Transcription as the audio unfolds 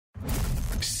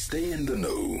Stay in the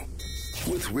know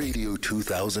with Radio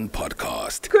 2000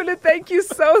 podcast. Mkhulu, thank you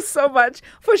so much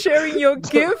for sharing your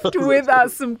gift with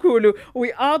us, Mkhulu.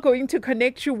 We are going to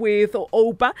connect you with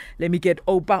Oupa. Let me get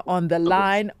Oupa on the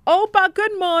line. Oupa,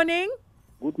 good morning.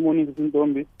 Good morning,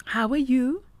 Ntombi. How are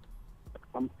you?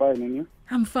 I'm fine, and you?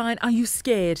 I'm fine. Are you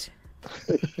scared?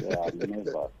 Yeah, I'm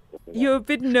nervous. You're a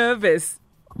bit nervous.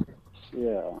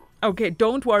 Yeah. Okay,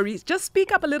 don't worry. Just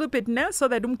speak up a little bit now so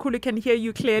that Mkhulu can hear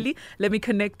you clearly. Let me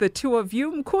connect the two of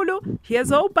you. Mkhulu, here's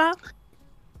Oupa.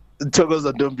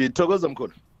 Thokoza Ntombi, thokoza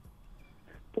Mkhulu.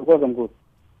 Thokoza Mkhulu.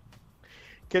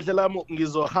 Khehle lami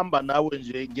ngizohamba nawe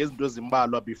nje ngezinto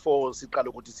ezimbalwa before siqale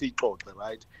ukuthi sixoxe,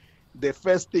 right? The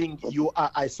first thing, you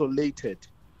are isolated,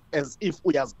 as if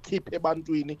uyazikhipha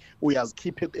ebantwini,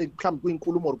 uyazikhipha mhlawumbe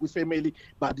kwinkulumo kwifamily,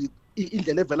 but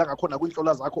indlela evela ngakhona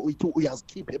kwinhlola zakho uyithi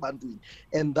uyazikhipha ebantwini,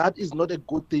 and that is not a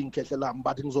good thing, khehle lami.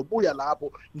 But ngizobuya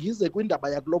lapho ngize kwindaba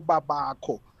yakulo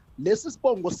babakho. Lesi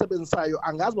sibongo osebenzisayo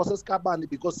angazi wasesikabani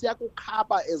because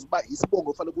siyakukhaba as ba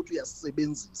isibongo fanele ukuthi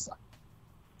uyasisebenzisa.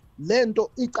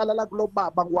 Lento icala lakulo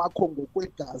baba wakho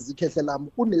ngokwegazi, khehle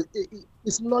lami,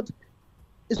 it's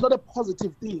not a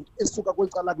positive thing esuka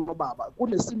kwecala kulo baba.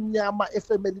 Kunesimnyama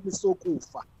efamilini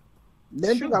sokufa.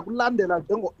 Lento ngakulandela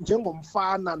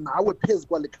njengomfana nawe phezulu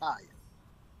kwalekhaya.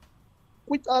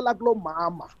 Kwicala kulo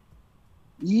mama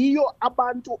yiyo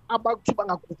abantu abakuthi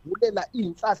bangakuvulela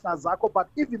inhlahla zakho, but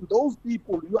even those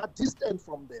people you are distant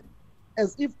from them,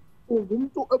 as if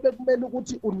ungumuntu obekumele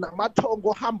ukuthi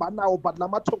unamathongo hamba nawo, but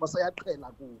lamathongo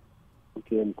sayaqhela kuwo.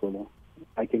 Okay, Mkhulu.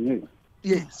 I can hear you.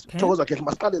 Yes, thokoza khehle,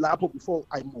 masiqale lapho before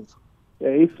I move.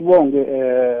 Isibongo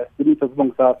simitha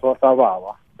sibongo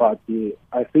sababa, but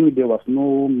I think there was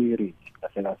no marriage.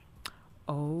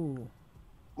 Oh.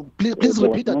 Please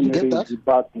repeat that. You get that?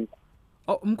 But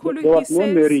Mkhulu, there was he no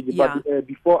says, marriage, yeah. but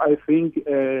before I think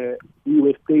we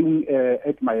were staying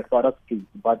at my father's place.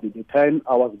 But at the time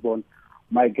I was born,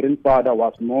 my grandfather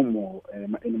was no more,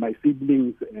 and my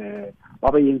siblings, yeah,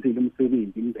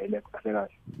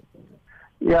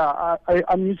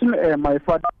 I'm using my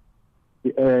father.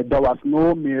 There was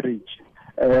no marriage.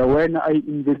 When I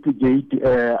investigate,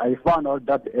 I found out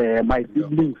that my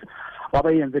siblings, but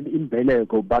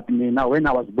now when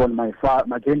I was born, my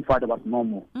grandfather was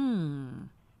normal.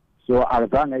 So I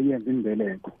in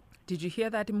Belego. Did you hear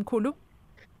that, Mkhulu?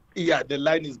 Yeah, the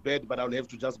line is bad, but I'll have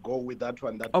to just go with that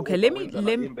one. Okay, let me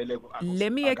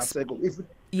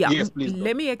Yes, please.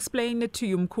 Let me explain it to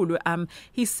you, Mkhulu.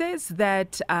 He says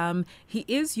that he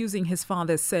is using his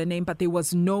father's surname, but there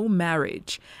was no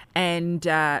marriage, and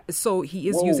so he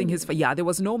is using his. Yeah, there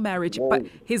was no marriage, but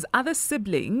his other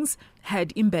siblings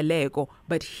had imbeleko,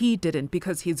 but he didn't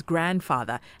because his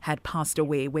grandfather had passed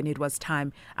away when it was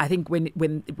time. I think when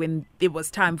it was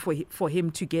time for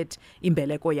him to get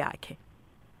imbeleko yakhe.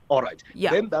 All right.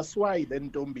 Yeah. Then that's why then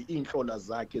Ntombi inhlola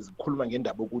zakhe zikhuluma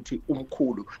ngendaba ukuthi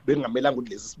umkhulu bengamelanga ukuthi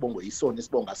lesi sibongo isona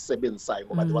isibongo asisebenzisayo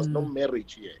ngoba there was no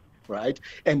marriage here, right?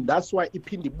 And that's why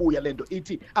iphindi ibuya lento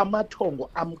ithi amathongo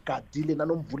amgadile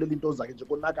nanomvulela into zakhe nje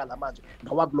konakala manje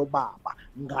ngawakulo baba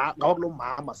ngawakulo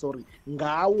mama, sorry,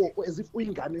 ngawo as if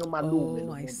uyingane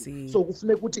yomalume I see. So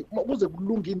kufuneka ukuthi kuze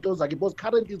kulunga into zakhe because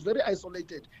currently is very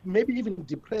isolated, maybe even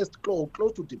depressed,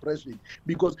 close to depression,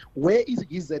 because where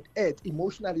is it at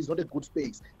emotionally is not a good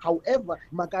space. However,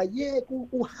 makayeke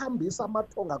uhambisa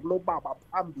amathongo kulo baba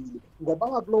phambili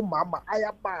ngoba kulo mama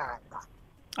ayabanga.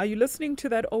 Are you listening to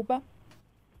that, Oupa?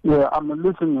 Yeah, I'm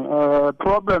listening.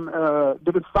 Problem,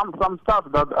 there is some stuff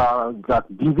that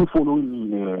busy following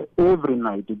me every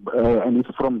night, and it's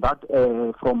from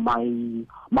my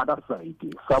mother's side.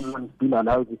 Someone still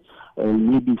alive,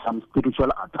 maybe some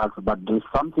spiritual attacks, but there's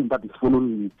something that is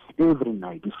following me every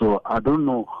night. So I don't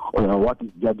know what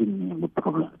is judging me in the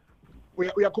problem.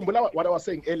 Uyakhumbula what I was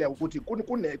saying earlier ukuthi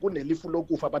kunelifu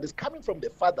lokufa, but it's coming from the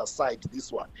father's side,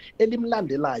 this one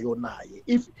elimlandelayo naye.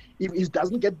 If he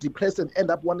doesn't get depressed and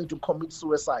end up wanting to commit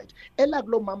suicide,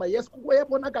 elakulo mama, yes,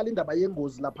 kuyabonakala indaba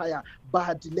yengozi laphaya,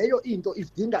 but leyo into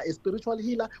idinga a spiritual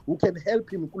healer who can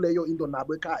help him kuleyo into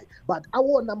nabo ekhaya. But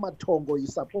awona mathongo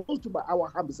is supposed to be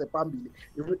awahambise phambili,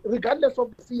 regardless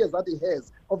of the fears that he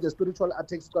has of the spiritual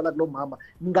attacks kulo mama,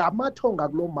 ngamathongo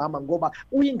kulo mama ngoba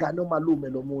uyingane omalume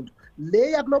lo muntu.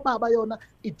 Leya kulo baba yona,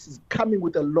 it is coming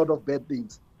with a lot of bad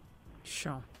things.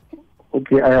 Sure.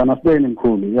 Okay, I understand,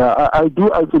 Mkhulu. Yeah, I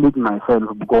do isolate myself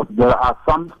because there are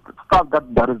some stuff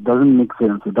that doesn't make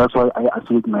sense. That's why I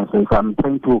isolate myself. I'm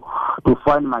trying to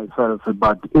find myself,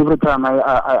 but every time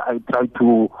I try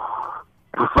to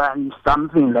find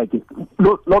something like it.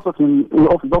 Lots of things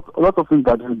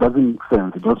that doesn't make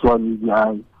sense. That's why maybe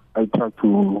I try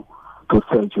to to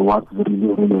search what's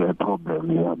really a problem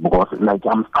here, because like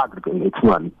I'm stuck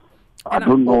actually. I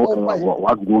don't know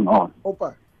what's going on.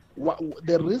 Oupa,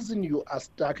 the reason you are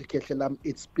stuck, Kehlelam,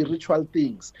 it's spiritual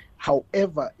things.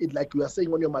 However, like you are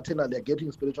saying on your maternal, they're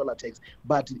getting spiritual attacks.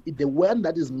 But the one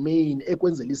that is main,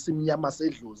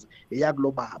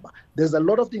 there's a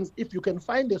lot of things. If you can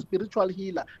find a spiritual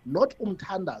healer, not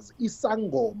umtandas,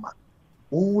 isangoma,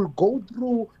 who will go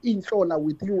through inhlola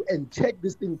with you and check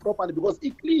this thing properly, because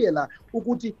it clear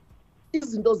ukuthi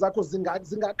izinto zakho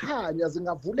zingakhanya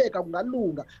zingavuleka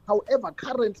kungalunga. However,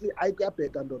 currently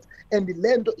ayikuyabheka ndoda, and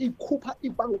le nto ikhupha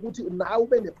ibanga ukuthi nawe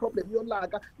ube neproblem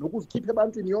yolaka nokuzikhipha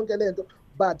ebantwini yonke lento,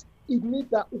 but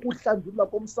inida ukuhlanjulwa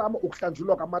komsamo,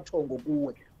 ukuhlanjulwa kwamathongo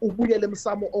kuwe, ubuyele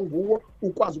emsamo onguwo,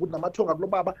 ukwazi ukuthi namathongo kulo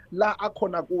baba la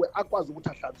akhona kuwe akwazi ukuthi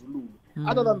ahlanjululwe.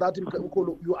 Other than that,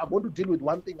 Mkhulu, you are going to deal with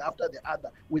one thing after the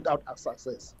other without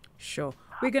success. Sure.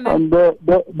 We're gonna. And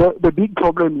the big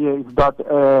problem here is that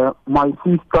my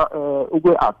sister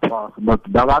but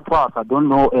the I don't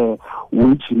know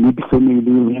which need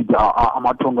family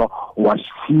Amatonga was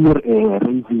here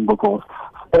raising, because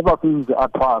ever since the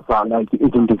Atwas are like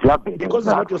isn't developed. Because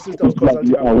I'm not your sister's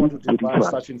consulting, I want to divulge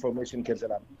such information,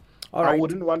 Kezelam. All right. I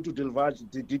wouldn't want to divulge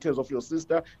the details of your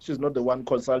sister. She's not the one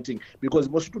consulting, because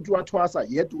most of Atwasa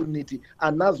yet unity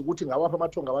and nas wooting our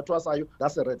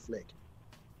that's a red flag.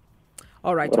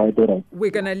 All right.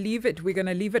 We're going to leave it. We're going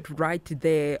to leave it right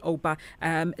there, Oupa.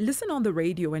 Listen on the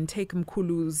radio and take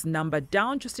Mkhulu's number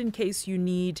down just in case you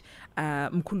need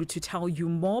Mkhulu to tell you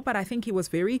more. But I think he was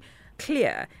very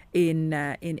clear in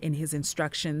his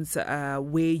instructions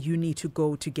where you need to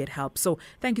go to get help. So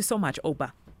thank you so much,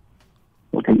 Oupa.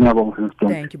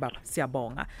 Thank you, Baba.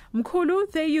 Siyabonga.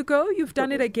 Mkhulu, there you go. You've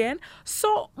done it again.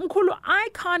 So, Mkhulu, I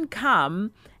can't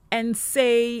come and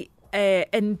say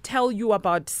and tell you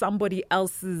about somebody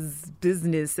else's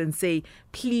business and say,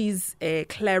 please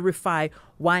clarify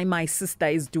why my sister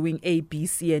is doing A, B,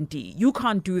 C, and D. You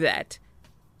can't do that.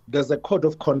 There's a code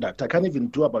of conduct. I can't even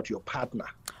do about your partner.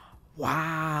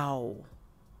 Wow.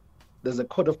 There's a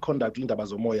code of conduct in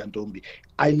Tabazomoya and Dombi.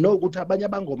 I know Utabanya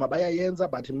Bangoma Baya Yenza,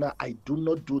 but I do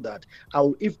not do that.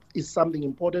 If it's something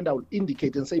important, I will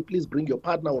indicate and say, please bring your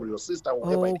partner or your sister,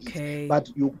 whatever it is. But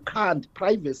you can't.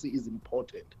 Privacy is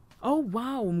important. Oh,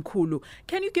 wow, Mkhulu.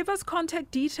 Can you give us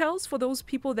contact details for those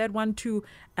people that want to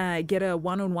get a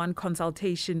one-on-one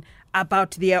consultation about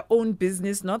their own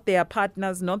business, not their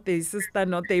partners, not their sister,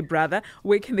 not their brother?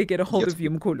 Where can they get a hold of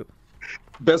you, Mkhulu?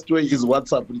 Best way is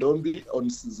WhatsApp, Ndombi, on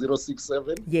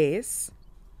 067. Yes.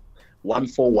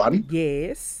 141.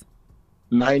 Yes.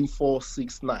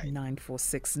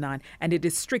 9469. And it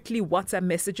is strictly WhatsApp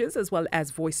messages as well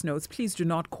as voice notes. Please do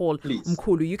not call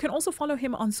Mkhulu. You can also follow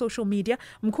him on social media.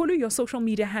 Mkhulu, your social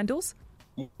media handles?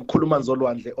 Mkhulu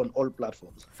Manzolwandle on all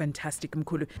platforms. Fantastic,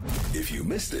 Mkhulu. If you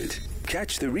missed it,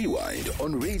 catch the rewind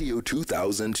on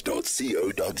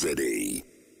radio2000.co.za.